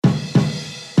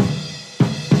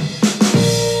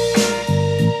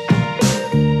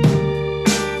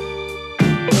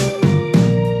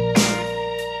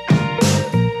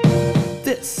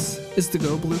is the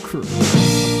Go Blue Crew.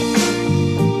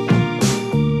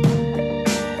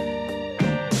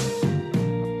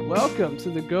 Welcome to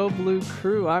the Go Blue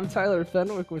Crew. I'm Tyler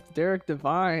Fenwick with Derek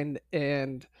Devine,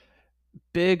 and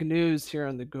big news here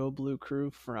on the Go Blue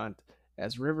Crew front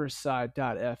as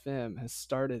Riverside.fm has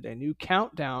started a new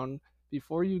countdown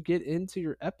before you get into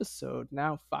your episode.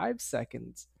 Now 5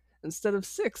 seconds instead of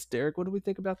 6. Derek, what do we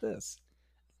think about this?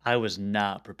 I was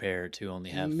not prepared to only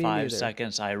have Me 5 neither.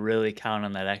 seconds. I really count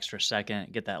on that extra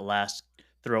second, get that last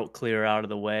throat clear out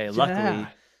of the way. Yeah. Luckily,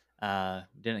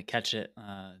 didn't catch it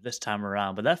this time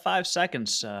around. But that 5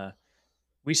 seconds,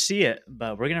 we see it,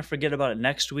 but we're gonna forget about it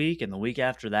next week and the week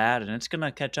after that, and it's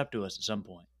gonna catch up to us at some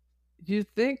point. You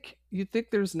think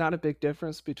there's not a big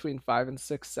difference between 5 and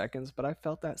 6 seconds, but I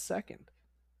felt that second.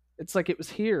 It's like it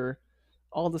was here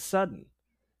all of a sudden.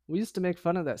 We used to make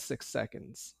fun of that 6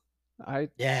 seconds. I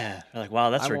Yeah, we're like, wow, I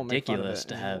that's won't make fun of ridiculous it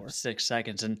to have anymore. 6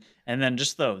 seconds, and then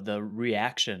just the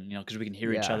reaction, because we can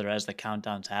hear each Yeah. other as the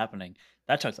countdown's happening.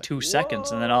 That It's took like, 2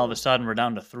 seconds, and then all of a whoa. sudden we're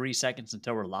down to 3 seconds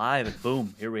until we're live, and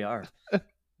boom, here we are.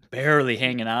 Barely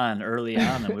hanging on early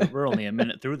on, and we're only a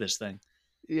minute through this thing.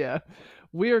 Yeah.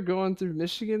 We are going through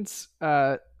Michigan's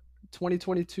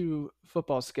 2022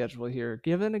 football schedule here,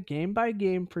 given a game by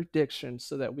game prediction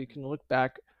so that we can look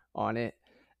back on it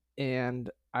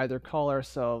and either call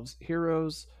ourselves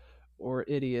heroes or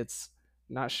idiots.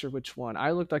 Not sure which one.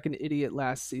 I looked like an idiot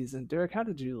last season. Derek, how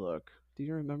did you look? Do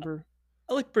you remember?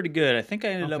 I look pretty good. I think I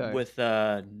ended up Okay. with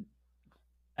a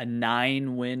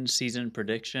 9-win season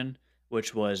prediction,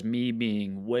 which was me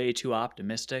being way too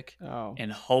optimistic Oh, and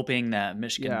hoping that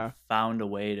Michigan yeah. found a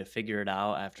way to figure it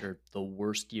out after the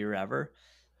worst year ever.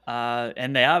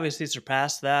 And they obviously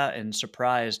surpassed that and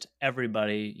surprised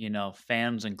everybody,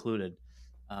 fans included,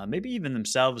 maybe even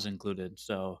themselves included.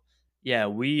 So, yeah,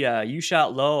 you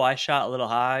shot low, I shot a little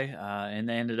high, and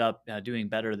they ended up doing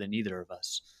better than either of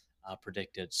us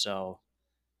predicted. So,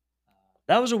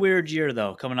 that was a weird year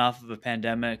though, coming off of a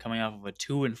pandemic, coming off of a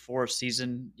 2-4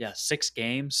 season. Yeah, 6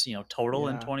 games, total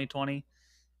in Yeah. 2020.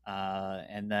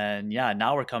 And then yeah,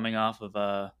 now we're coming off of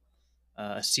a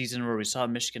season where we saw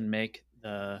Michigan make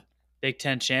the Big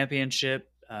Ten championship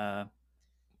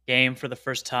game for the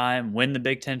first time, win the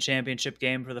Big Ten championship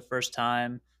game for the first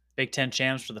time, Big Ten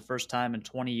champs for the first time in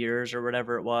 20 years or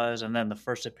whatever it was, and then the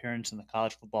first appearance in the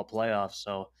college football playoffs.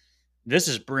 So this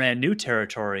is brand new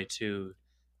territory to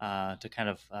kind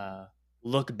of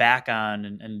look back on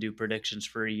and do predictions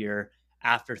for a year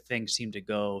after things seem to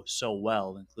go so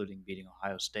well, including beating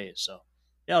Ohio State. So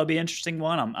yeah, it'll be an interesting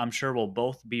one. I'm sure we'll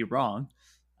both be wrong,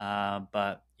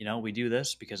 but we do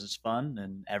this because it's fun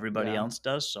and everybody Yeah. else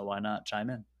does. So why not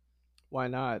chime in? Why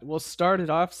not? We'll start it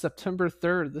off September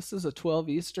 3rd. This is a 12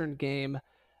 Eastern game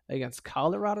against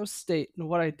Colorado State. And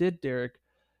what I did, Derek,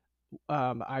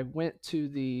 I went to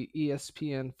the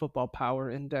ESPN Football Power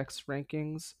Index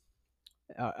rankings.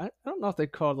 I don't know if they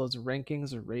call those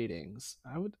rankings or ratings.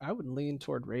 I would lean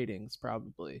toward ratings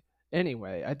probably.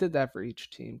 Anyway, I did that for each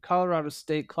team. Colorado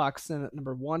State clocks in at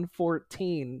number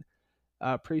 114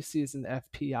 preseason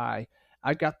FPI.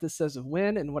 I got this as a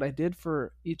win, and what I did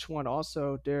for each one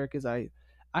also, Derek, is I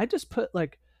just put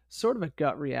like sort of a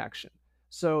gut reaction.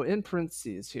 So in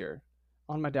parentheses here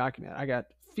on my document, I got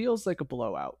feels like a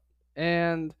blowout,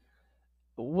 and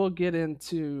we'll get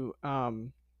into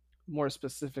more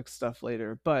specific stuff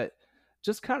later. But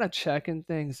just kind of checking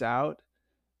things out,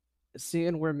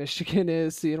 seeing where Michigan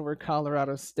is, seeing where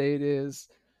Colorado State is.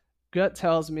 Gut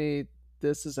tells me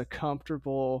this is a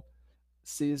comfortable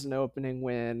season opening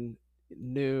win,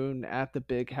 noon at the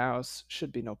big house.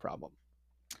 Should be no problem.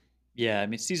 Yeah, I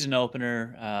mean, season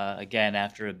opener, again,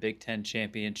 after a Big Ten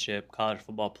championship, college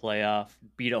football playoff,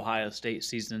 beat Ohio State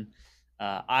season.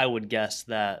 I would guess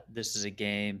that this is a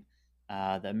game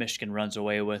that Michigan runs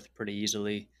away with pretty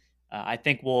easily. I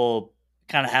think we'll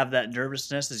kind of have that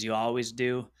nervousness as you always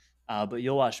do, but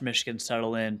you'll watch Michigan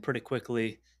settle in pretty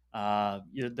quickly.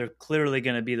 They're clearly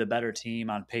going to be the better team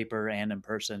on paper and in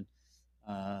person.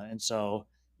 And so,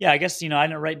 yeah, I guess, I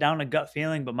didn't write down a gut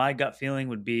feeling, but my gut feeling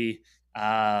would be,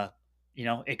 uh,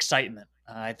 excitement.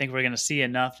 I think we're going to see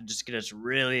enough to just get us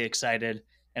really excited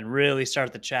and really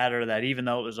start the chatter that even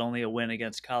though it was only a win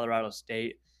against Colorado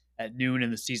State at noon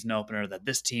in the season opener, that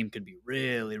this team could be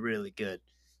really, really good.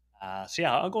 So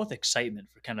yeah, I'll go with excitement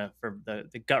for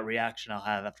the gut reaction I'll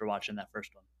have after watching that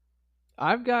first one.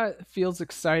 I've got feels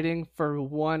exciting for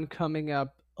one coming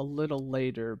up a little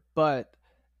later, but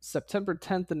September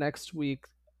 10th the next week,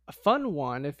 a fun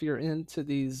one if you're into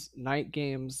these night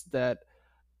games that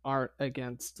aren't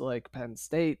against like Penn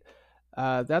State.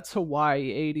 That's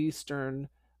Hawaii, 8 Eastern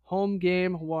home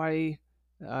game. Hawaii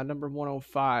number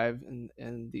 105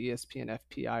 in the ESPN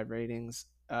FPI ratings.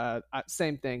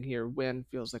 Same thing here. Win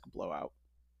feels like a blowout.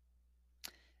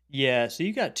 Yeah, so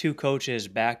you got two coaches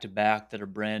back to back that are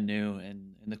brand new,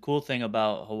 and the cool thing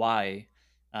about Hawaii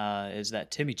is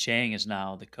that Timmy Chang is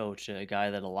now the coach, a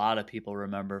guy that a lot of people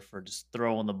remember for just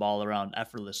throwing the ball around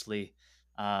effortlessly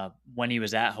when he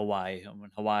was at Hawaii,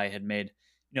 when Hawaii had made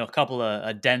a couple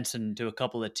of dents into a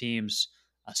couple of teams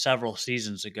several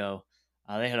seasons ago.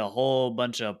 They had a whole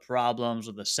bunch of problems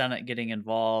with the Senate getting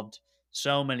involved,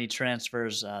 so many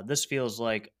transfers. This feels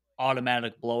like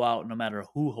automatic blowout no matter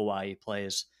who Hawaii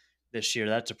plays this year.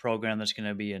 That's a program that's going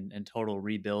to be in total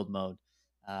rebuild mode.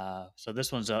 So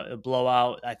this one's a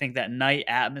blowout. I think that night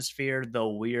atmosphere,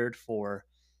 though weird for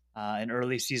an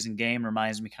early season game,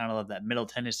 reminds me kind of that Middle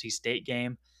Tennessee State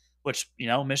game, which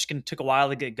Michigan took a while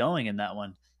to get going in that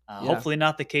one. Yeah. Hopefully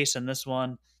not the case in this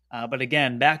one. But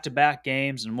again, back to back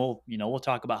games, and we'll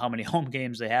talk about how many home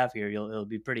games they have here. It'll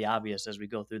be pretty obvious as we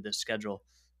go through this schedule,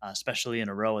 especially in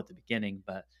a row at the beginning.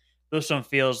 But this one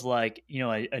feels like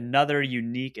another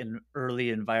unique and early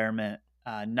environment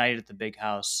night at the big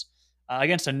house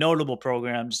against a notable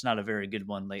program, just not a very good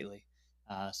one lately.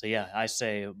 So yeah, I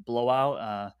say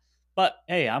blowout. But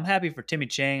hey, I'm happy for Timmy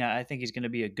Chang. I think he's going to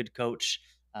be a good coach.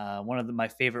 One of my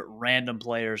favorite random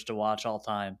players to watch all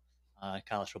time,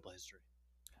 college football history.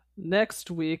 Next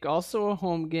week, also a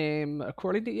home game.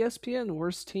 According to ESPN, the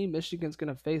worst team Michigan's going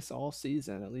to face all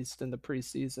season, at least in the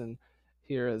preseason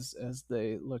here as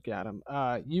they look at them.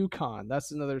 UConn,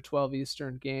 that's another 12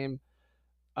 Eastern game.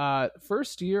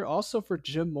 First year also for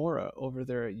Jim Mora over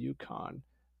there at UConn.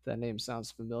 That name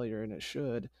sounds familiar, and it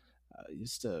should.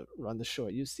 Used to run the show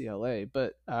at UCLA,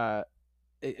 but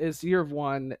it's year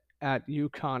one at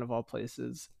UConn of all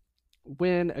places.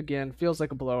 Win again feels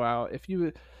like a blowout. If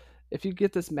you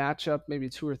get this matchup maybe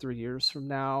 2 or 3 years from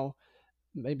now,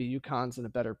 maybe UConn's in a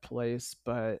better place,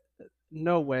 but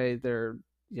no way they're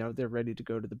ready to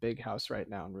go to the big house right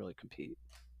now and really compete.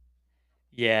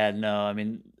 Yeah, no, I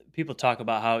mean, people talk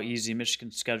about how easy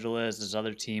Michigan's schedule is as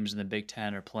other teams in the Big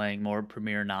Ten are playing more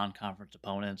premier non-conference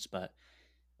opponents, but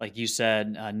like you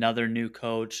said, another new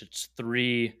coach. It's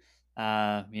three,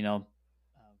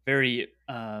 very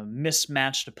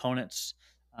mismatched opponents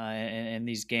in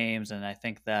these games, and I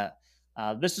think that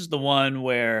this is the one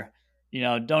where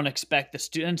don't expect the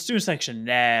student section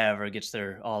never gets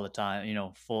there all the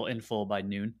time. Full by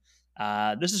noon.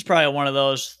 This is probably one of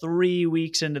those 3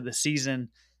 weeks into the season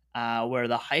where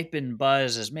the hype and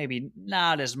buzz is maybe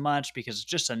not as much because it's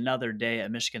just another day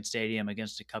at Michigan Stadium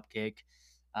against a cupcake.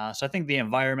 So I think the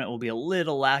environment will be a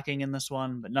little lacking in this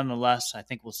one, but nonetheless, I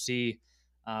think we'll see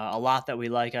a lot that we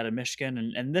like out of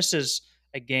Michigan. And this is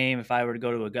a game, if I were to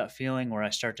go to a gut feeling, where I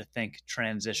start to think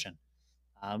transition.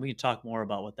 We can talk more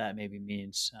about what that maybe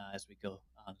means as we go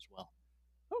on as well.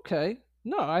 Okay.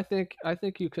 No, I think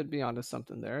you could be onto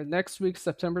something there. Next week,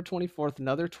 September 24th,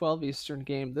 another 12 Eastern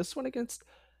game. This one against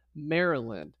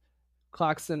Maryland.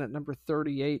 Clocks in at number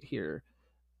 38 here.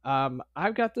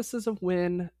 I've got this as a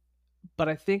win, but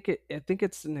I think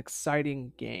it's an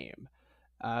exciting game.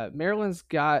 Maryland's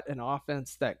got an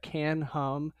offense that can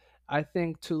hum. I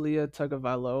think Tulia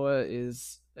Tagovailoa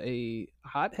is a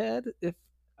hothead. If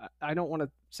I don't want to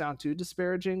sound too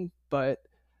disparaging, but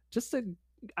just a,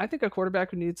 I think a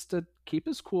quarterback who needs to keep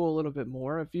his cool a little bit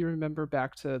more. If you remember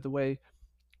back to the way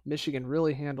Michigan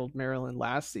really handled Maryland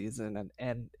last season,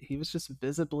 and he was just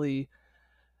visibly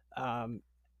um,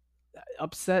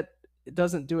 upset. It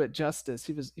doesn't do it justice.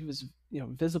 He was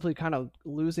visibly kind of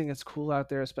losing his cool out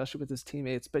there, especially with his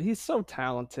teammates. But he's so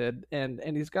talented, and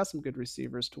he's got some good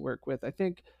receivers to work with. I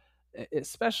think,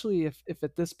 especially if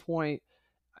at this point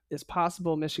it's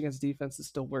possible Michigan's defense is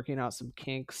still working out some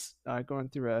kinks, going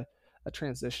through a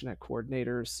transition at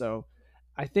coordinators. So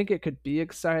I think it could be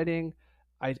exciting.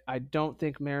 I don't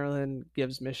think Maryland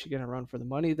gives Michigan a run for the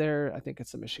money there. I think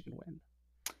it's a Michigan win.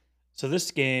 So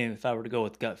this game, if I were to go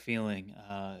with gut feeling,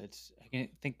 it's I can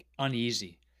think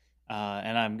uneasy,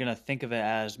 and I'm gonna think of it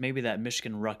as maybe that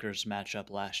Michigan Rutgers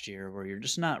matchup last year, where you're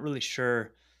just not really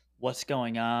sure what's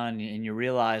going on, and you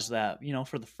realize that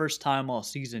for the first time all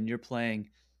season you're playing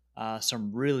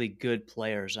some really good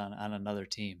players on another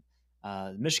team.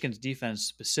 Michigan's defense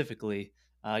specifically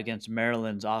against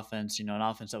Maryland's offense, an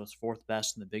offense that was fourth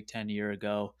best in the Big Ten a year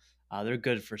ago. They're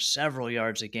good for several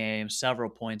yards a game, several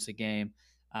points a game.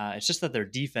 It's just that their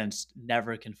defense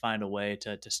never can find a way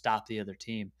to stop the other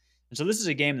team. And so this is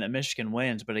a game that Michigan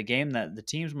wins, but a game that the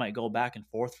teams might go back and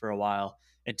forth for a while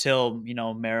until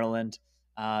Maryland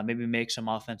maybe makes some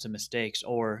offensive mistakes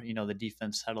or the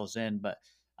defense settles in. But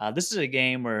this is a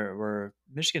game where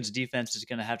Michigan's defense is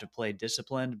going to have to play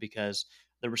disciplined because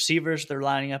the receivers they're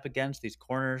lining up against, these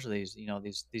corners, these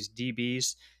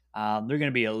DBs, they're going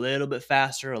to be a little bit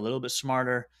faster, a little bit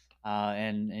smarter,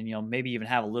 and maybe even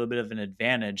have a little bit of an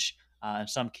advantage in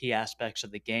some key aspects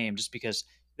of the game, just because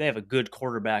they have a good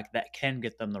quarterback that can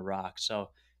get them the rock. So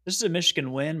this is a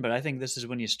Michigan win, but I think this is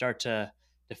when you start to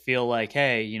feel like,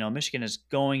 hey, Michigan is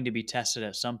going to be tested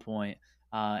at some point,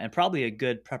 and probably a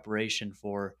good preparation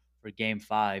for Game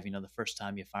 5. The first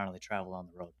time you finally travel on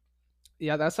the road.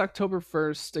 Yeah, that's October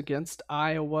 1st against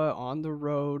Iowa on the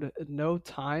road. No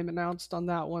time announced on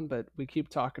that one, but we keep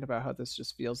talking about how this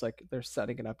just feels like they're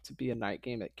setting it up to be a night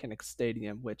game at Kinnick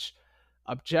Stadium, which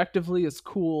objectively is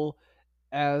cool.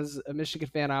 As a Michigan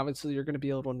fan, obviously, you're going to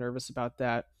be a little nervous about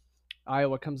that.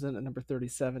 Iowa comes in at number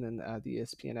 37 in the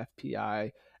ESPN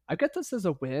FPI. I get this as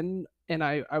a win, and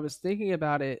I was thinking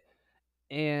about it,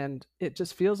 and it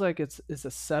just feels like it's a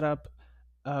setup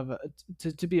of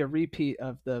to be a repeat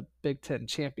of the Big Ten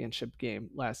championship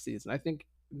game last season. I think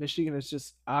Michigan is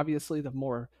just obviously the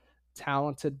more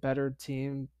talented, better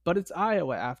team, but it's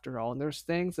Iowa after all, and there's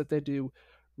things that they do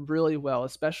really well,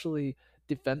 especially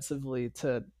defensively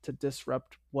to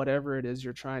disrupt whatever it is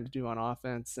you're trying to do on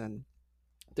offense, and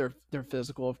they're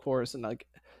physical, of course, and like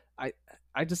I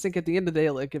I just think at the end of the day,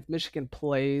 like if Michigan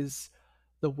plays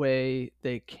the way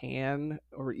they can,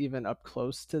 or even up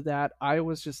close to that,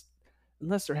 Iowa's just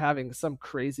unless they're having some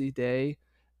crazy day,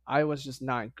 Iowa's just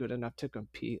not good enough to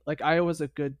compete. Like Iowa's a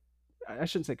good, I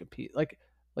shouldn't say compete, like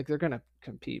they're gonna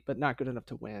compete, but not good enough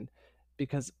to win,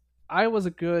 because Iowa's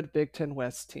a good Big Ten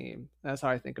West team. That's how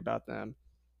I think about them.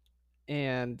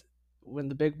 And when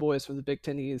the big boys from the Big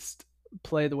Ten East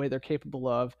play the way they're capable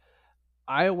of,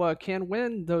 Iowa can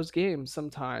win those games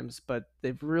sometimes, but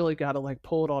they've really got to like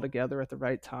pull it all together at the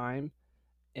right time.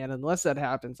 And unless that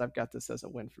happens, I've got this as a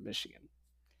win for Michigan.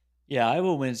 Yeah,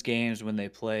 Iowa wins games when they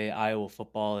play Iowa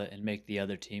football and make the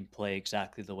other team play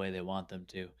exactly the way they want them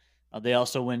to. They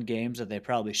also win games that they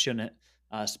probably shouldn't,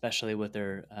 especially with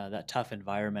their that tough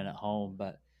environment at home.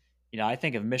 But I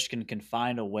think if Michigan can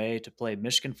find a way to play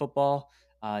Michigan football,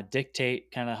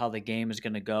 dictate kind of how the game is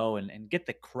going to go, and get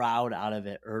the crowd out of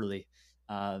it early,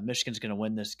 Michigan's going to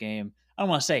win this game. I don't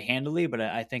want to say handily, but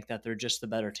I think that they're just the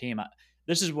better team.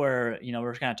 This is where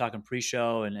we're kind of talking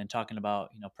pre-show and talking about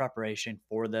preparation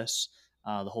for this.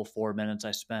 The whole 4 minutes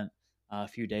I spent a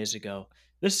few days ago.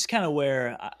 This is kind of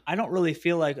where I don't really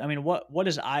feel like. I mean, what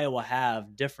does Iowa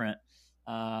have different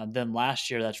than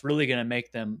last year that's really going to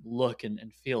make them look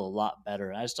and feel a lot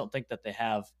better? I just don't think that they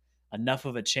have enough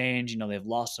of a change. They've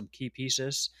lost some key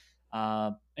pieces,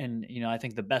 and I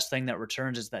think the best thing that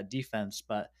returns is that defense.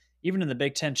 But even in the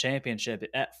Big Ten championship,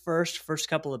 at first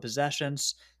couple of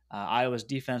possessions, Iowa's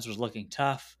defense was looking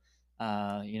tough.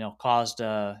 Caused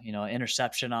an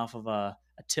interception off of a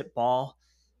tip ball,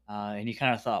 and you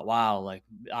kind of thought, wow, like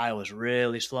Iowa's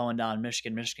really slowing down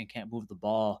Michigan. Michigan can't move the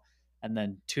ball, and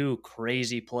then two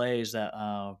crazy plays that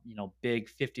big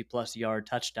 50-plus yard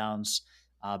touchdowns,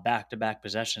 back to back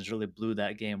possessions really blew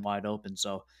that game wide open.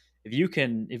 So if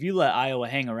you let Iowa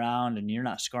hang around and you're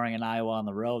not scoring in Iowa on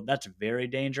the road, that's very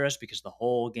dangerous because the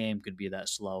whole game could be that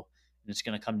slow, and it's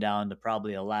going to come down to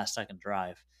probably a last second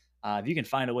drive. If you can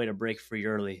find a way to break free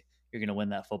early, you're going to win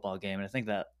that football game, and I think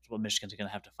that's what Michigan's going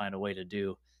to have to find a way to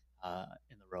do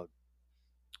in the road.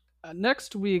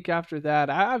 Next week after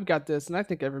that, I've got this, and I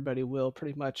think everybody will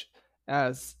pretty much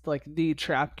as like the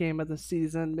trap game of the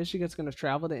season. Michigan's going to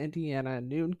travel to Indiana,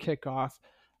 noon kickoff.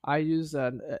 I use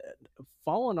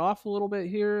fallen off a little bit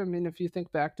here. I mean, if you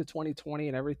think back to 2020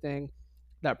 and everything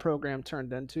that program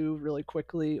turned into really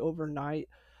quickly overnight,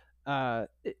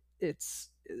 it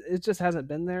just hasn't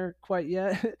been there quite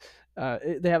yet.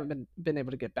 They haven't been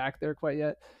able to get back there quite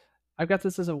yet. I've got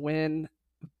this as a win,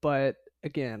 but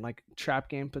again, like trap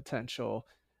game potential.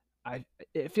 I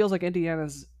It feels like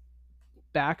Indiana's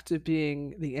back to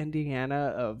being the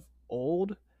Indiana of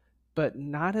old, but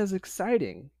not as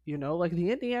exciting. Like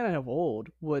the Indiana of old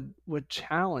would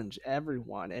challenge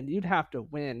everyone, and you'd have to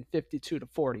win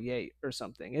 52-48 or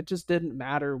something. It just didn't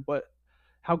matter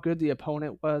how good the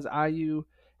opponent was. IU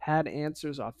had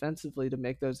answers offensively to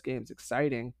make those games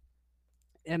exciting,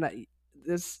 and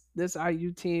this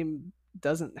IU team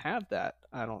doesn't have that.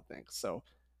 I don't think so.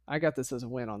 I got this as a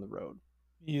win on the road.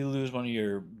 You lose one of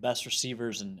your best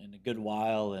receivers in a good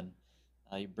while, and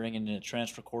you bring in a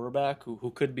transfer quarterback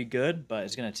who could be good, but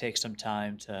it's going to take some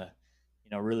time to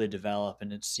really develop.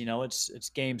 And it's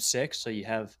game 6, so you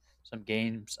have some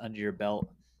games under your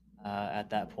belt at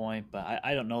that point. But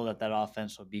I don't know that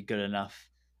offense will be good enough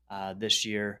this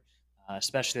year,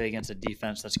 especially against a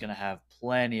defense that's going to have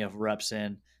plenty of reps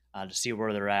in to see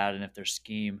where they're at and if their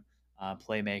scheme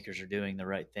playmakers are doing the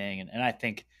right thing. And I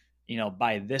think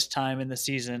by this time in the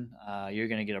season, you're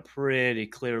going to get a pretty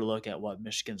clear look at what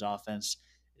Michigan's offense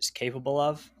is capable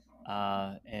of.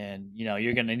 And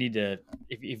you're going to need to,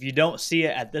 if you don't see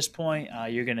it at this point,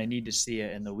 you're going to need to see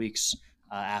it in the weeks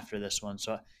after this one.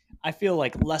 So I feel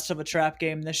like less of a trap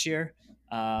game this year.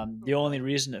 The only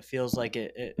reason it feels like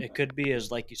it could be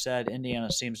is, like you said,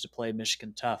 Indiana seems to play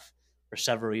Michigan tough for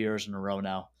several years in a row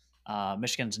now.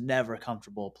 Michigan's never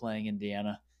comfortable playing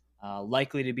Indiana.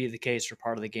 Likely to be the case for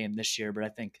part of the game this year, but I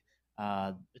think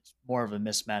it's more of a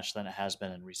mismatch than it has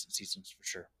been in recent seasons for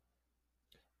sure.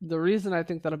 The reason I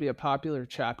think that'll be a popular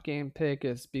trap game pick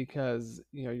is because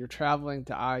you're traveling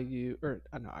to IU or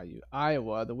not IU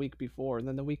Iowa the week before, and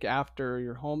then the week after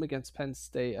you're home against Penn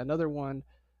State. Another one,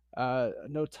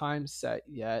 no time set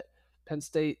yet. Penn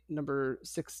State number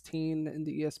 16 in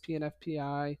the ESPN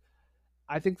FPI.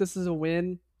 I think this is a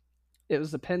win. It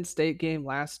was the Penn State game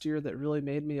last year that really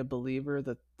made me a believer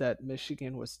that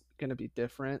Michigan was going to be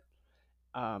different.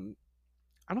 Um,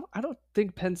 I don't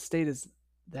think Penn State is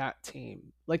that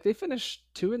team. Like they finished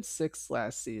 2-6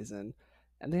 last season,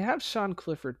 and they have Sean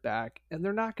Clifford back, and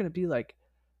they're not going to be like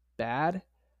bad,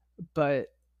 but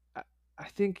I, I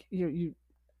think you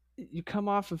come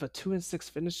off of a 2-6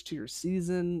 finish to your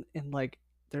season, and like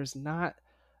there's not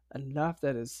enough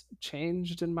that has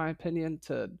changed in my opinion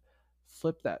to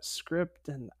flip that script.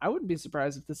 And I wouldn't be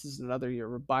surprised if this is another year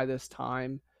where by this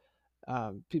time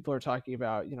people are talking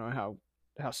about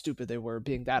how stupid they were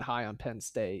being that high on Penn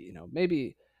State.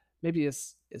 Maybe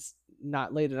it's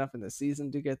not late enough in the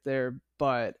season to get there,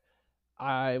 but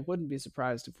I wouldn't be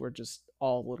surprised if we're just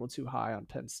all a little too high on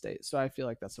Penn State. So I feel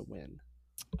like that's a win.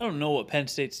 I don't know what Penn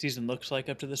State's season looks like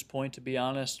up to this point, to be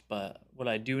honest. But what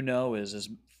I do know is,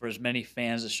 for as many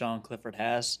fans as Sean Clifford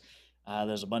has,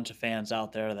 there's a bunch of fans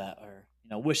out there that are,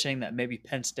 wishing that maybe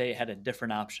Penn State had a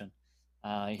different option.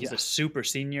 He's Yeah. a super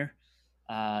senior.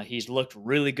 He's looked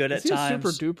really good Is at he a super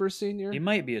times. duper He senior?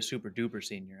 might be a super duper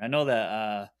senior. I know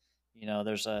that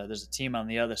there's a team on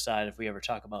the other side, if we ever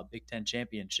talk about Big Ten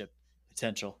championship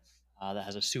potential, that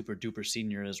has a super duper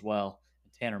senior as well,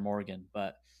 Tanner Morgan.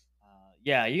 But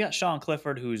yeah, you got Sean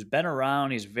Clifford, who's been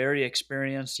around. He's very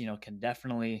experienced. Can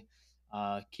definitely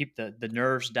keep the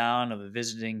nerves down of a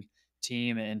visiting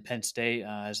team in Penn State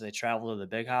as they travel to the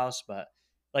Big House. But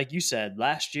like you said,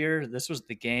 last year this was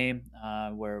the game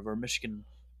where Michigan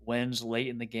wins late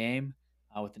in the game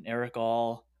with an Eric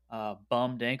All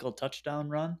bummed ankle touchdown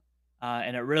run.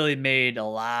 And it really made a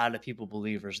lot of people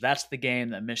believers. That's the game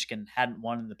that Michigan hadn't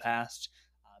won in the past.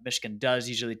 Michigan does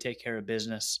usually take care of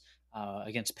business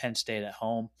against Penn State at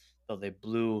home, though they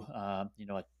blew,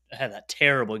 had that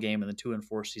terrible game in the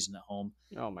 2-4 season at home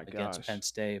Oh my against Penn gosh.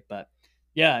 State. But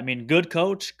yeah, I mean, good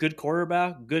coach, good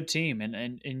quarterback, good team,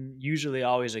 and usually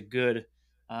always a good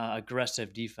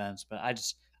aggressive defense. But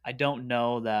I don't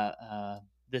know that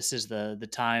this is the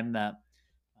time that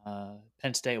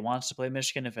Penn State wants to play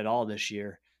Michigan, if at all, this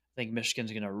year. I think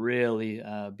Michigan's going to really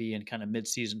be in kind of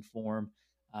midseason form.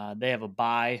 They have a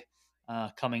bye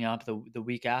coming up the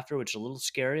week after, which is a little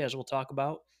scary, as we'll talk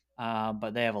about.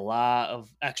 But they have a lot of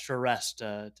extra rest,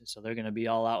 so they're going to be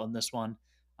all out in this one.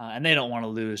 And they don't want to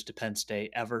lose to Penn State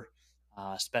ever.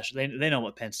 Especially, they know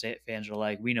what Penn State fans are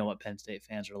like. We know what Penn State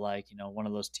fans are like. One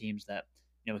of those teams that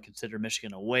would consider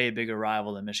Michigan a way bigger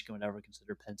rival than Michigan would ever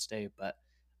consider Penn State. But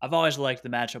I've always liked the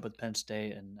matchup with Penn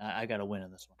State, and I got to win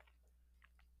in this one.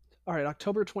 All right,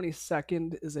 October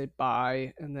 22nd is a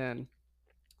bye, and then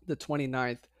the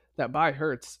 29th. That bye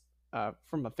hurts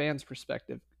from a fan's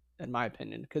perspective, in my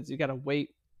opinion, because you got to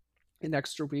wait an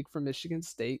extra week for Michigan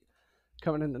State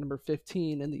coming in at number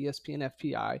 15 in the ESPN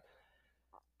FPI.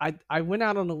 I went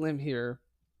out on a limb here,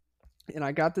 and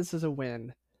I got this as a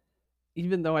win,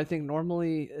 even though I think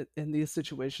normally in these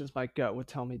situations, my gut would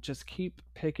tell me just keep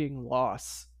picking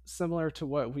loss, similar to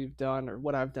what we've done or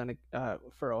what I've done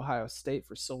for Ohio State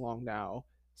for so long now.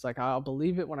 It's like I'll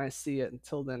believe it when I see it.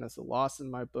 Until then, it's a loss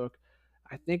in my book.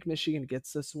 I think Michigan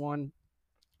gets this one.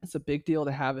 It's a big deal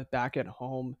to have it back at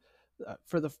home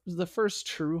for the first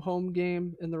true home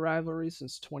game in the rivalry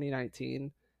since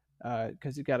 2019,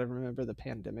 because you got to remember the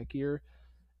pandemic year.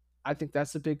 I think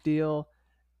that's a big deal.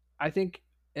 I think,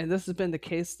 and this has been the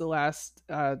case the last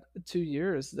 2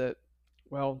 years, that,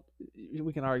 well,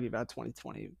 we can argue about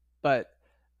 2020, but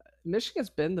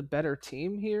Michigan's been the better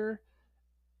team here,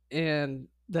 and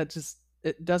that just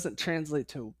it doesn't translate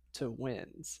to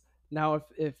wins. Now,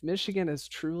 if Michigan is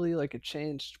truly like a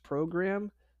changed program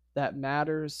that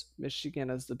matters, Michigan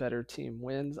as the better team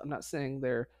wins. I'm not saying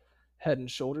they're head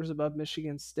and shoulders above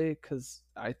Michigan State, because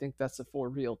I think that's a for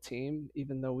real team,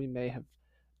 even though we may have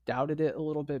doubted it a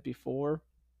little bit before.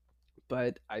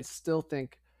 But I still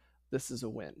think this is a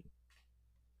win.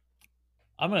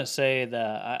 I'm gonna say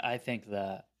that I think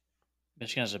that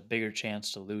Michigan has a bigger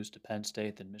chance to lose to Penn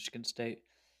State than Michigan State.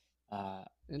 Uh,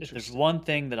 if there's Interesting. one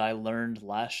thing that I learned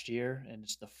last year, and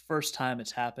it's the first time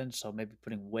it's happened, so maybe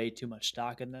putting way too much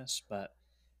stock in this, but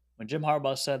when Jim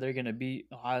Harbaugh said they're going to beat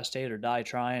Ohio State or die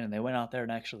trying, and they went out there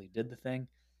and actually did the thing,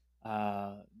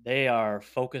 they are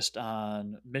focused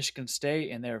on Michigan State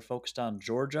and they are focused on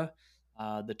Georgia,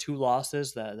 the two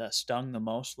losses that stung the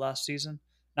most last season.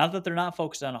 Not that they're not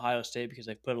focused on Ohio State because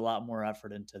they've put a lot more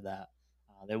effort into that.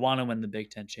 They want to win the Big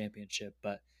Ten championship,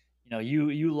 but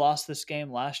you lost this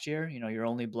game last year. Your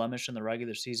only blemish in the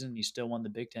regular season. You still won the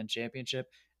Big Ten championship.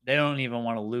 They don't even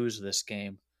want to lose this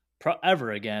game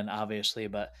ever again, obviously.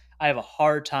 But I have a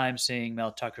hard time seeing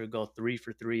Mel Tucker go 3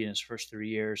 for 3 in his first 3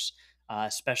 years,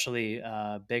 especially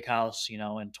Big House. In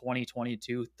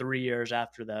 2022, 3 years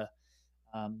after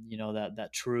that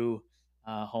true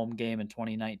home game in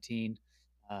 2019.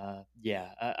 Yeah,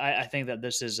 I think that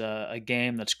this is a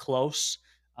game that's close,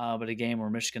 but a game where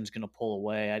Michigan's going to pull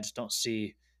away. I just don't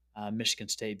see Michigan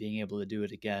State being able to do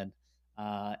it again.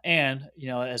 And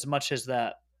as much as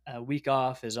that week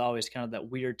off is always kind of that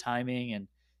weird timing, and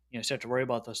start to worry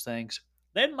about those things.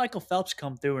 Then Michael Phelps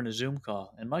come through in a Zoom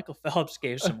call, and Michael Phelps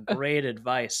gave some great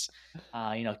advice.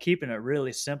 Keeping it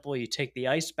really simple. You take the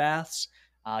ice baths,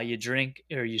 you drink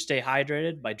or you stay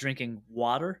hydrated by drinking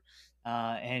water,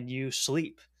 and you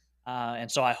sleep.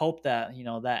 And so I hope that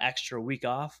that extra week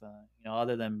off,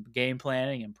 other than game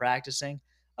planning and practicing,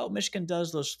 I hope Michigan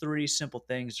does those three simple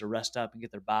things to rest up and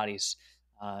get their bodies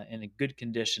in a good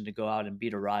condition to go out and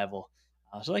beat a rival,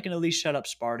 so they can at least shut up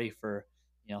Sparty for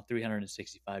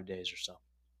 365 days or so.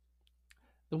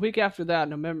 The week after that,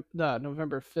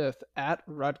 November 5th at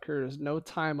Rutgers. No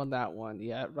time on that one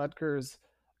yet. Rutgers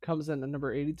comes in at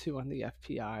number 82 on the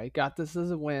FPI. Got this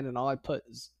as a win, and all I put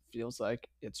is feels like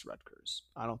it's Rutgers.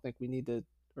 I don't think we need to,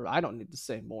 or I don't need to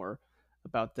say more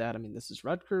about that. I mean, this is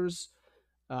Rutgers.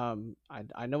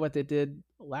 I know what they did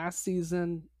last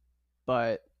season,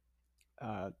 but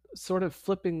sort of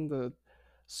flipping the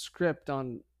script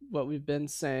on what we've been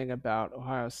saying about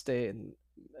Ohio State and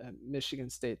Michigan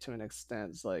State to an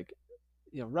extent is like,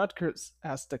 Rutgers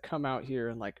has to come out here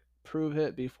and like prove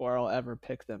it before I'll ever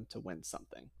pick them to win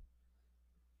something.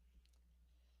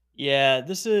 Yeah,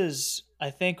 this is.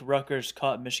 I think Rutgers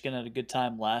caught Michigan at a good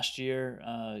time last year,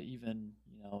 even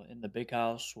in the Big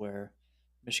House where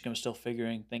Michigan was still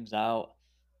figuring things out.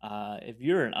 If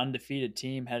you're an undefeated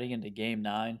team heading into Game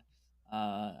 9,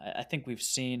 I think we've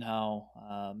seen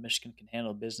how Michigan can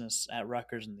handle business at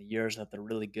Rutgers in the years that they're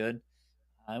really good.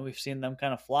 And we've seen them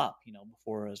kind of flop,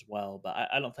 before as well. But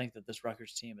I don't think that this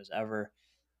Rutgers team is ever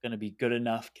going to be good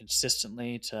enough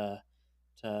consistently to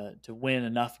win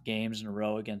enough games in a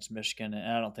row against Michigan,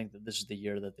 and I don't think that this is the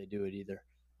year that they do it either.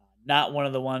 Not one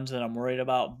of the ones that I'm worried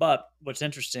about. But what's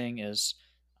interesting is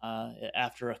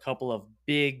after a couple of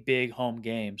big home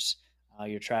games,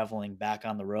 you're traveling back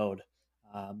on the road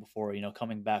before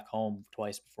coming back home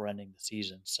twice before ending the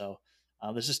season. So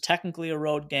this is technically a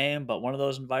road game, but one of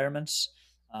those environments.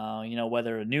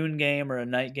 Whether a noon game or a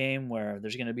night game, where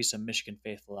there's going to be some Michigan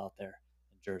faithful out there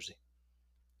in Jersey.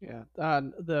 Yeah.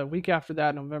 The week after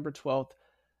that, November 12th,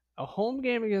 a home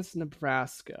game against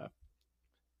Nebraska.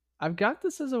 I've got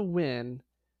this as a win.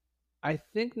 I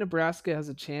think Nebraska has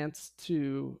a chance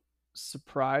to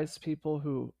surprise people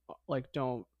who like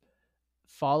don't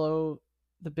follow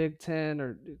the Big Ten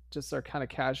or just are kind of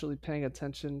casually paying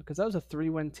attention because that was a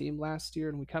 3-win team last year,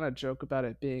 and we kind of joke about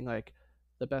it being like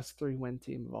the best 3-win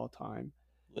team of all time.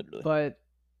 Literally. But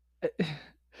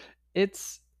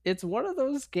it's one of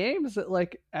those games that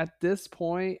like at this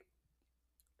point,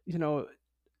 you know,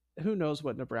 who knows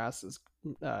what Nebraska's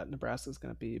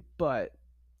going to be, but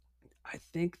I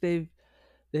think they've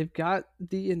got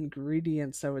the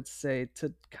ingredients, I would say,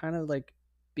 to kind of like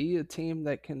be a team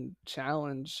that can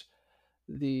challenge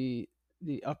the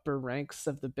the upper ranks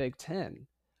of the Big Ten.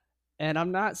 And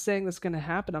I'm not saying that's going to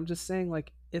happen. I'm just saying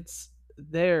like it's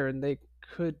there and they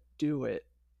could do it.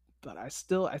 But I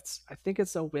think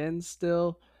it's a win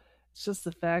still. It's just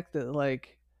the fact that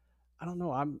like I don't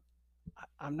know. I'm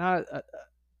not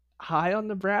high on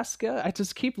Nebraska. I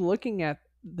just keep looking at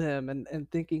them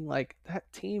and thinking like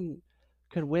that team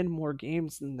could win more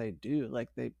games than they do. Like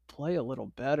they play a little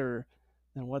better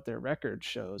than what their record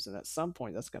shows, and at some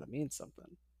point that's going to mean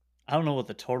something. I don't know what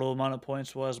the total amount of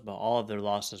points was, but all of their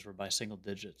losses were by single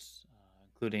digits,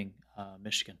 including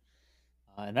Michigan.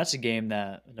 And that's a game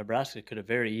that Nebraska could have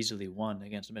very easily won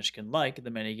against Michigan, like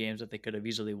the many games that they could have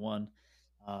easily won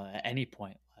at any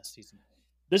point last season.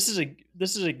 This is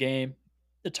a game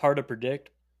that's hard to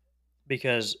predict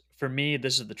because for me,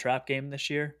 this is the trap game this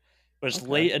year. but it's Okay.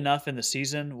 late enough in the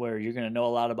season where you're going to know a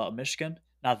lot about Michigan.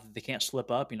 Not that they can't slip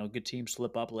up, good teams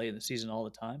slip up late in the season all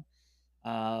the time.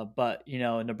 But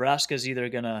Nebraska's either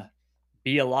gonna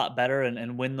be a lot better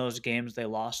and win those games they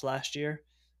lost last year,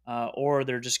 or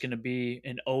they're just gonna be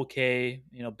an okay,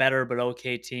 better but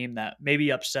okay team that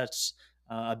maybe upsets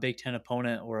a Big Ten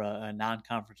opponent or a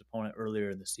non-conference opponent earlier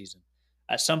in the season.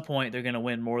 At some point, they're gonna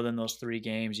win more than those 3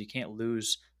 games. You can't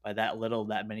lose by that little,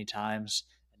 that many times,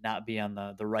 and not be on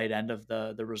the right end of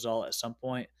the result at some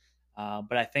point.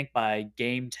 But I think by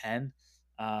game 10.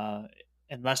 Uh,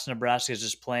 Unless Nebraska is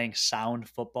just playing sound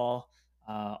football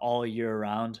all year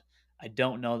round, I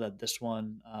don't know that this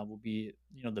one will be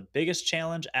the biggest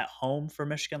challenge at home for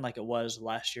Michigan like it was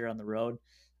last year on the road.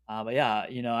 But yeah,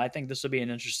 I think this will be an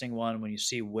interesting one when you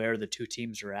see where the two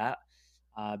teams are at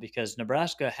because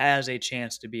Nebraska has a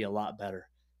chance to be a lot better.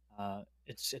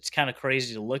 It's kind of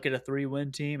crazy to look at a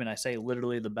 3-win team, and I say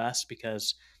literally the best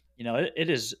because it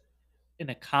is an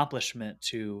accomplishment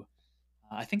to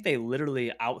I think they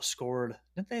literally outscored.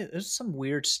 Didn't they? There's some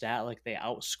weird stat like they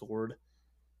outscored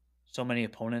so many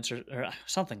opponents or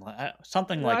something No, I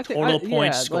like think I total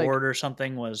points yeah, like scored or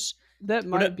something was that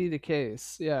what might be the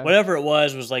case. Yeah. whatever it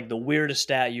was like the weirdest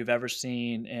stat you've ever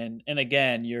seen. And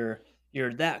again, you're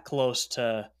that close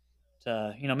to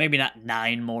maybe not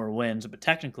 9 more wins, but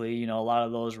technically a lot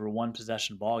of those were one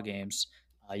possession ball games.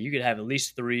 You could have at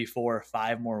least 3, 4,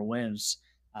 5 more wins,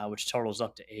 which totals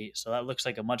up to 8. So that looks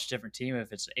like a much different team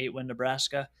if it's 8-win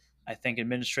Nebraska. I think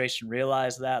administration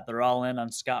realized that they're all in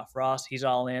on Scott Frost. He's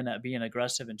all in at being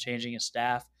aggressive and changing his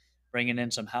staff, bringing in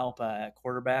some help at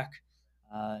quarterback.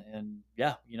 And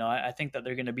yeah, I think that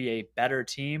they're going to be a better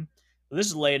team. But this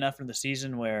is late enough in the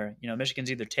season where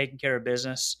Michigan's either taking care of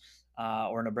business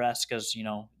or Nebraska's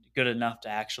good enough to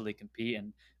actually compete.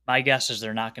 And my guess is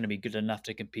they're not going to be good enough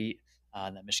to compete.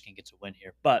 And that Michigan gets a win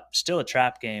here, but still a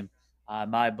trap game in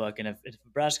my book. And if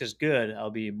Nebraska's good,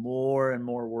 I'll be more and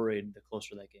more worried the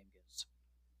closer that game gets.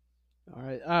 All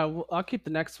right. Well, I'll keep the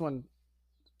next one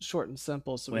short and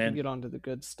simple so we can Win. get on to the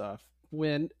good stuff.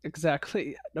 When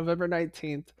exactly November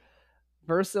 19th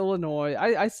versus Illinois.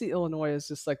 I see Illinois as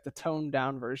just like the toned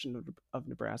down version of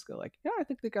Nebraska. Like, yeah, I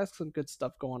think they got some good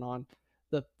stuff going on.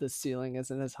 The ceiling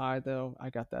isn't as high though. I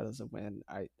got that as a win.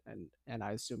 And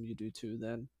I assume you do too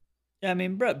then. Yeah, I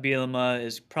mean Brett Bielema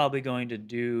is probably going to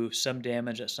do some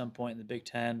damage at some point in the Big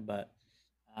Ten, but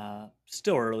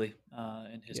still early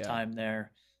in his Yeah. time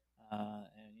there.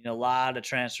 And a lot of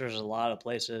transfers, a lot of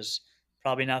places.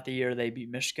 Probably not the year they beat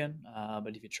Michigan,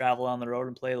 but if you travel on the road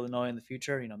and play Illinois in the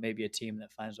future, maybe a team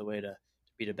that finds a way to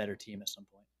beat a better team at some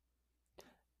point.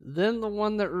 Then the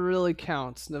one that really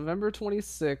counts, November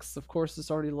 26th, of course, it's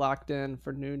already locked in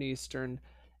for noon Eastern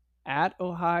at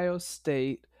Ohio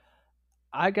State.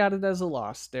 I got it as a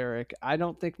loss, Derek. I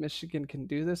don't think Michigan can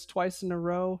do this twice in a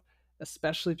row,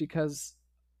 especially because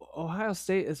Ohio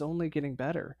State is only getting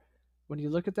better. When you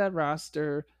look at that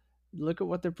roster, look at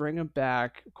what they're bringing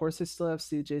back. Of course, they still have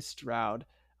C.J. Stroud.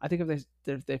 I think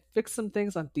if they fix some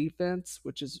things on defense,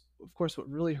 which is of course what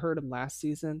really hurt them last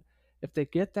season, if they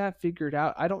get that figured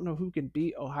out, I don't know who can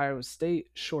beat Ohio State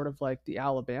short of like the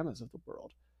Alabamas of the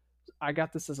world. I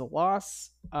got this as a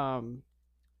loss.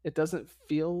 It doesn't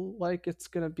feel like it's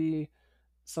going to be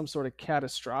some sort of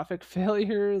catastrophic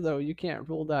failure, though you can't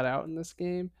rule that out in this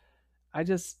game. I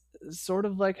just sort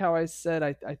of like how I said,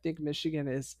 I think Michigan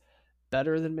is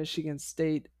better than Michigan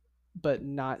State, but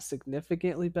not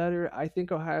significantly better. I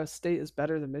think Ohio State is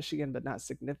better than Michigan, but not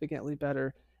significantly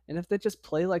better. And if they just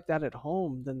play like that at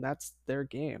home, then that's their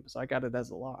game. So I got it as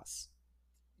a loss.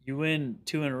 You win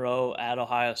 2 in a row at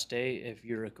Ohio State if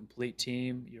you're a complete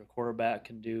team. Your quarterback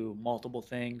can do multiple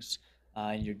things,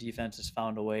 and your defense has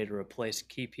found a way to replace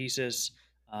key pieces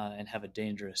and have a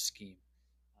dangerous scheme.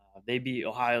 They beat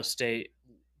Ohio State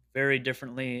very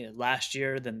differently last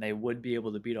year than they would be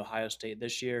able to beat Ohio State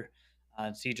this year.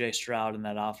 And CJ Stroud in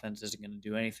that offense isn't going to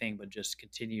do anything but just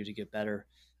continue to get better.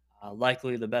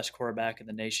 Likely the best quarterback in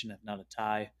the nation, if not a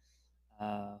tie,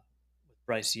 with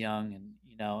Bryce Young. And,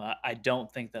 I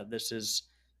don't think that this is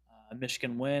a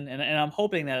Michigan win. And I'm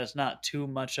hoping that it's not too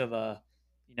much of a,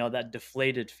 that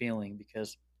deflated feeling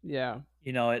because Yeah.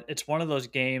 it's one of those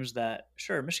games that,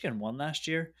 sure, Michigan won last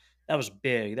year. That was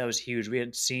big. That was huge. We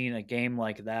hadn't seen a game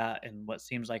like that in what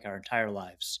seems like our entire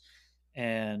lives.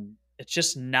 And it's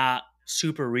just not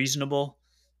super reasonable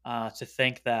to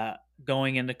think that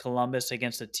going into Columbus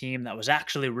against a team that was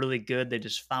actually really good, they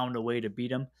just found a way to beat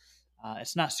them.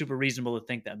 It's not super reasonable to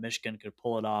think that Michigan could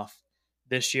pull it off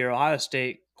this year. Ohio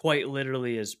State, quite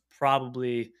literally, is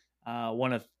probably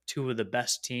one of two of the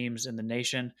best teams in the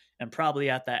nation and probably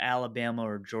at that Alabama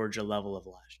or Georgia level of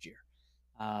last year.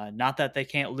 Not that they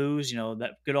can't lose.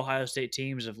 That good Ohio State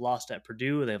teams have lost at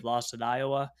Purdue, they've lost at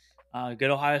Iowa. Good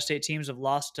Ohio State teams have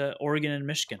lost to Oregon and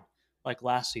Michigan, like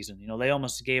last season. They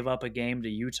almost gave up a game to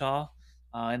Utah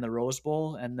in the Rose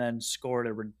Bowl, and then scored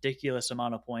a ridiculous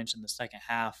amount of points in the second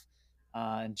half.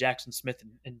 And Jackson Smith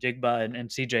and Jigba and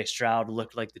CJ Stroud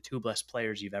looked like the two best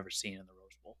players you've ever seen in the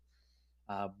Rose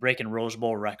Bowl, breaking Rose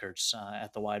Bowl records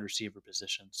at the wide receiver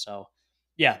position. So,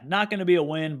 yeah, not going to be a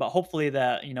win, but hopefully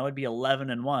that it'd be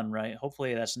 11-1, right?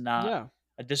 Hopefully that's not Yeah.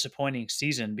 a disappointing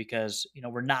season because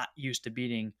we're not used to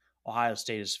beating Ohio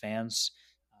State as fans.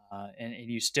 And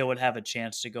you still would have a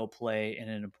chance to go play in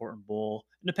an important bowl.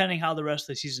 And depending how the rest of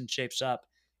the season shapes up,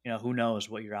 who knows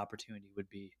what your opportunity would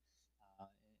be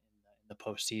in the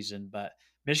postseason. But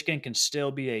Michigan can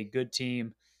still be a good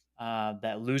team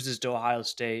that loses to Ohio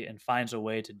State and finds a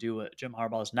way to do what Jim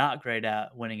Harbaugh is not great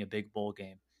at, winning a big bowl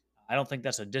game. I don't think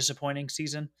that's a disappointing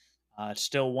season. It's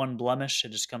still one blemish.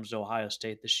 It just comes to Ohio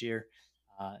State this year.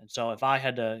 And so if I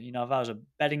had to, if I was a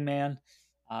betting man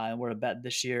and were to bet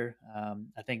this year,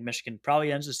 I think Michigan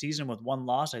probably ends the season with one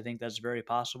loss. I think that's very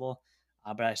possible.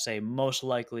 But I say most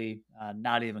likely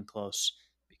not even close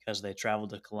because they traveled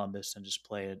to Columbus and just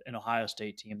played an Ohio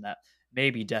State team that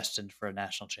may be destined for a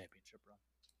national championship run.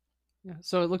 Yeah.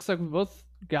 So it looks like we both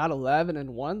got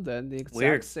 11-1 then, the exact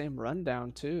Weird. same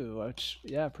rundown too, which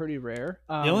yeah, pretty rare.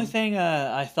 The only thing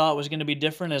I thought was going to be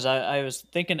different is I was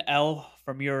thinking L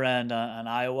from your end on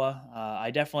Iowa.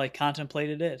 I definitely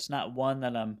contemplated it. It's not one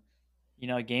that I'm,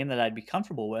 a game that I'd be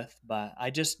comfortable with, but I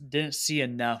just didn't see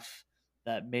enough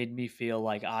that made me feel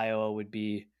like Iowa would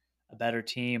be a better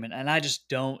team. And I just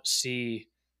don't see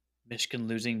Michigan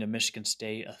losing to Michigan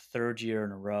State a third year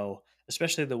in a row,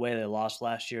 especially the way they lost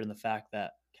last year and the fact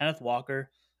that Kenneth Walker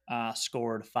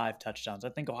scored 5 touchdowns. I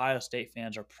think Ohio State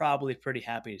fans are probably pretty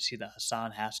happy to see that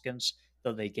Hassan Haskins,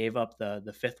 though they gave up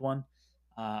the fifth one.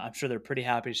 I'm sure they're pretty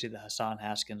happy to see that Hassan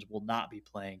Haskins will not be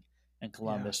playing in Yeah.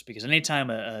 Columbus because anytime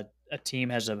a team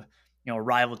has a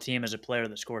rival team has a player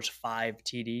that scores 5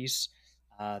 TDs,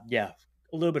 yeah,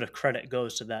 a little bit of credit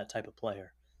goes to that type of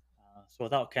player. So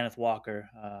without Kenneth Walker,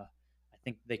 I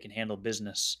think they can handle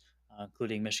business,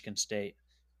 including Michigan State.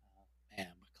 Man,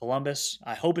 Columbus.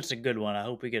 I hope it's a good one. I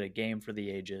hope we get a game for the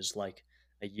ages, like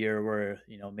a year where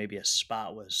maybe a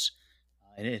spot was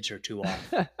an inch or two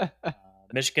off.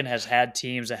 Michigan has had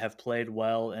teams that have played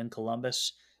well in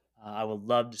Columbus. I would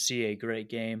love to see a great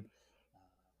game.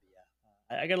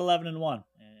 But yeah, I got 11-1,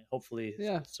 and hopefully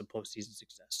Yeah. some postseason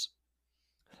success.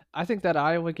 I think that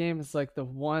Iowa game is like the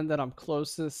one that I'm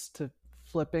closest to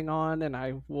flipping on, and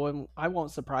I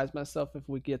won't surprise myself if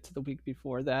we get to the week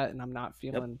before that and I'm not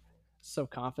Yep. feeling so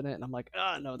confident and I'm like,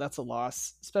 oh no, that's a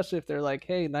loss. Especially if they're like,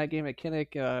 hey, night game at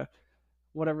Kinnick,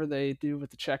 whatever they do with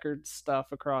the checkered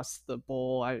stuff across the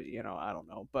bowl, I don't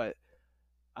know, but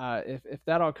if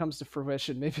that all comes to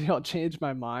fruition, maybe I'll change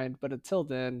my mind. But until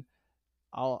then,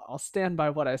 I'll stand by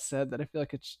what I said that I feel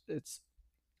like it's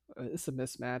a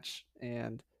mismatch,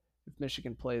 and if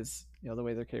Michigan plays the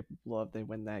way they're capable of, they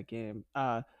win that game.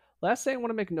 Last thing I want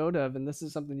to make note of, and this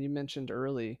is something you mentioned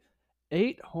early,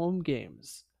 8 home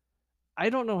games. I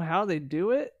don't know how they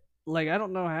do it. Like I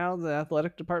don't know how the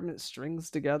athletic department strings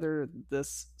together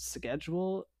this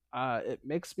schedule. It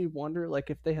makes me wonder, like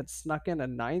if they had snuck in a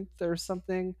ninth or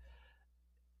something,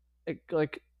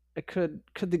 like it could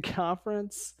the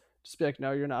conference just be like,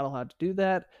 no, you're not allowed to do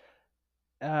that.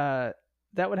 Uh,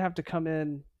 that would have to come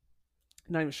in.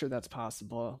 Not even sure that's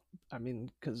possible. I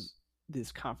mean, because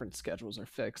these conference schedules are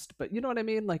fixed, but you know what I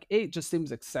mean. Like 8 just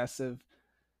seems excessive.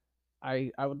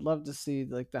 I would love to see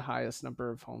like the highest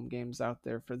number of home games out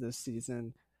there for this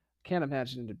season. Can't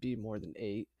imagine it to be more than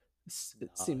 8. It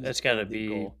seems It's got to be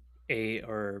illegal. 8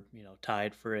 or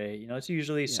tied for 8. It's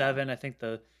usually Yeah, 7. I think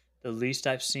the least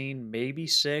I've seen maybe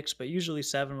 6, but usually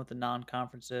 7 with the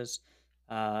non-conferences.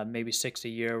 Maybe 6 a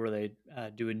year where they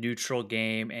do a neutral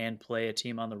game and play a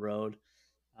team on the road.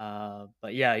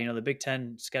 But yeah, the Big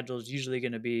Ten schedule is usually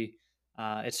going to be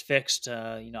it's fixed.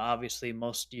 Obviously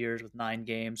most years with 9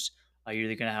 games, you're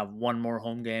either going to have one more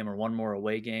home game or one more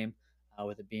away game,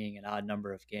 with it being an odd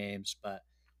number of games. But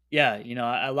yeah,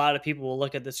 a lot of people will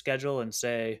look at the schedule and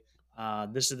say,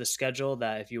 this is the schedule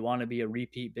that if you want to be a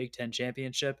repeat Big Ten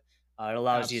championship, it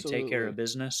allows you to take care of absolutely.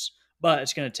 business. But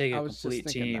it's going to take I a was just complete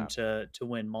thinking team that. to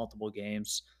win multiple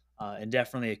games, and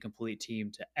definitely a complete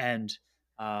team to end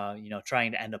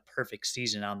trying to end a perfect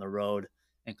season on the road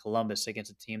in Columbus against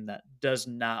a team that does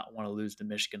not want to lose to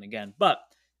Michigan again. But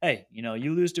hey,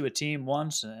 you lose to a team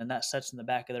once and that sets in the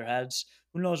back of their heads.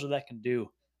 Who knows what that can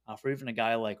do for even a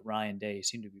guy like Ryan Day? He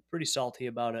seemed to be pretty salty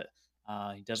about it.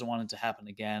 He doesn't want it to happen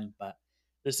again. But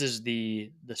This is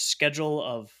the schedule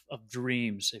of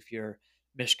dreams if you're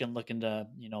Michigan looking to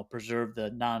preserve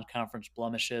the non-conference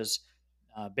blemishes,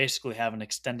 basically have an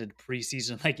extended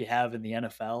preseason like you have in the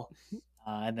NFL,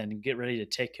 and then get ready to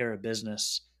take care of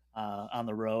business on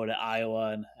the road at Iowa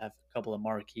and have a couple of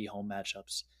marquee home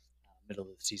matchups middle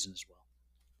of the season as well.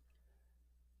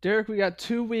 Derek, we got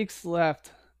 2 weeks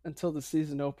left until the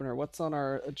season opener. What's on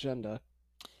our agenda?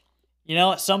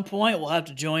 At some point we'll have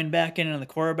to join back in the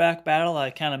quarterback battle. I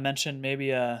kind of mentioned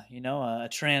maybe a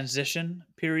transition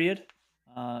period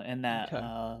in that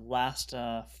Okay. last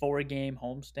 4-game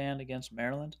homestand against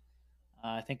Maryland.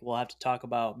 I think we'll have to talk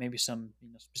about maybe some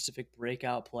specific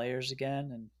breakout players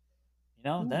again,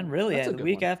 and then Ooh, really that's a the good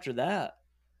week one. after that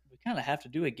we kind of have to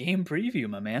do a game preview,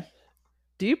 my man.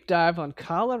 Deep dive on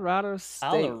Colorado State.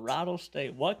 Colorado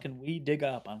State. What can we dig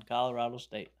up on Colorado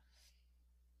State?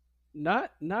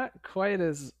 Not quite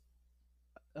as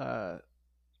uh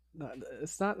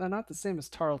it's not the same as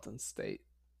Tarleton State.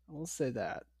 I will say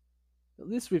that. At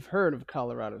least we've heard of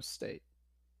Colorado State,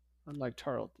 unlike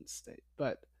Tarleton State.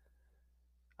 But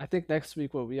I think next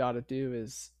week what we ought to do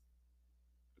is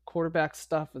quarterback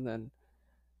stuff, and then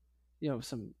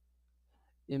some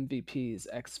MVPs,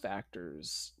 X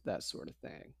factors, that sort of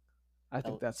thing. I I,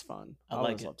 think that's fun. I I like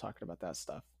always it. love talking about that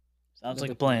stuff. Sounds Then like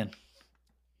we a can plan.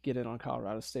 get in on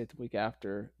Colorado State the week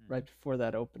after, right before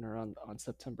that opener on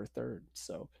September 3rd.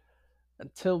 So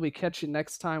until we catch you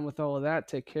next time with all of that,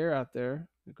 take care out there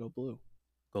and go blue.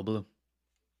 Go blue.